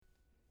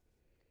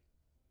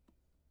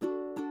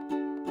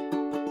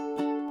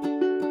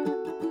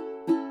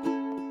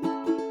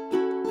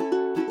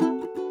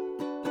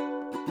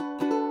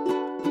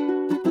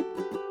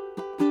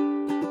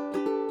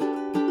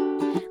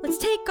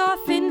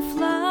off in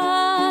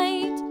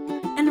flight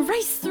and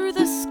race through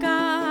the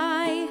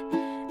sky.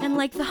 And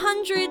like the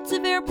hundreds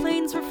of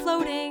airplanes we're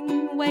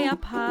floating way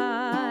up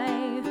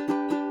high,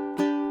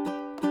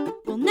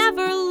 we'll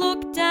never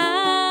look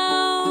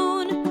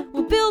down,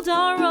 we'll build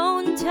our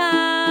own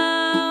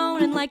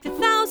town. And like the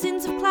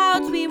thousands of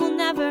clouds, we will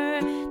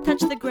never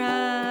touch the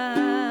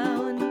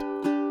ground.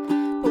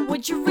 But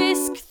would you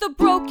risk the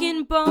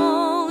broken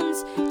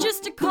bones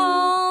just to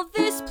call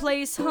this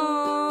place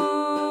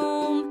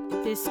home?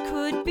 This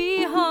could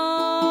be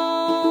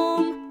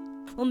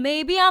home. Well,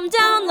 maybe I'm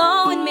down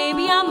low and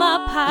maybe I'm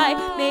up high.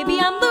 Maybe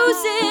I'm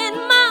losing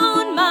my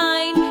own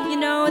mind. You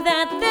know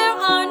that there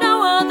are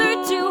no other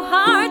two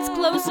hearts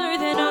closer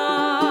than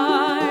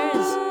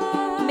ours.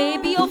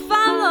 Maybe you'll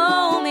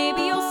follow,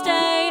 maybe you'll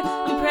stay.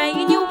 I'm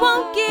praying you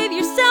won't give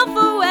yourself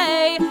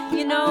away.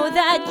 You know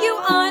that you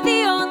are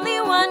the only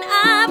one,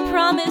 I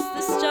promise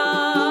the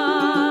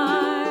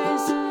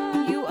stars.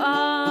 You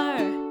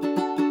are.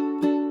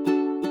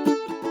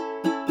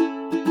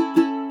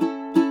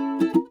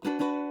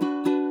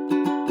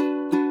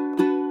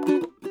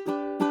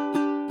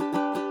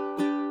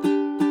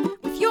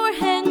 With your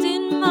hand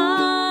in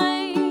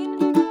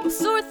mine, we'll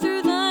soar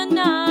through the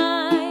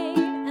night.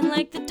 And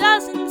like the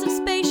dozens of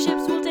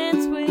spaceships, we'll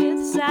dance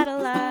with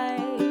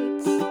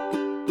satellites.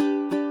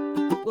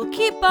 We'll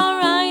keep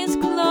our eyes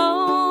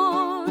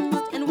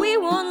closed and we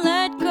won't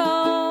let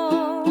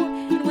go.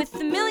 And with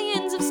the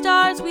millions of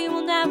stars, we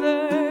will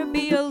never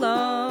be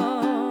alone.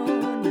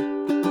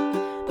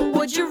 But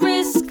would you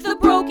risk the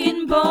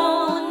broken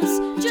bones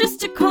just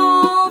to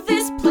call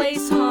this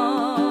place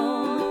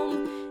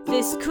home?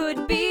 This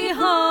could be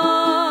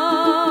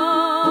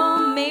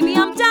home. Maybe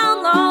I'm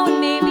down low and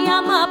maybe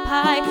I'm up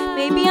high.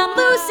 Maybe I'm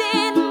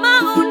losing my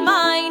own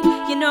mind.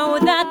 You know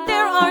that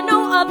there are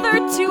no other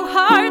two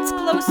hearts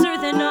closer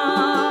than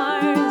ours.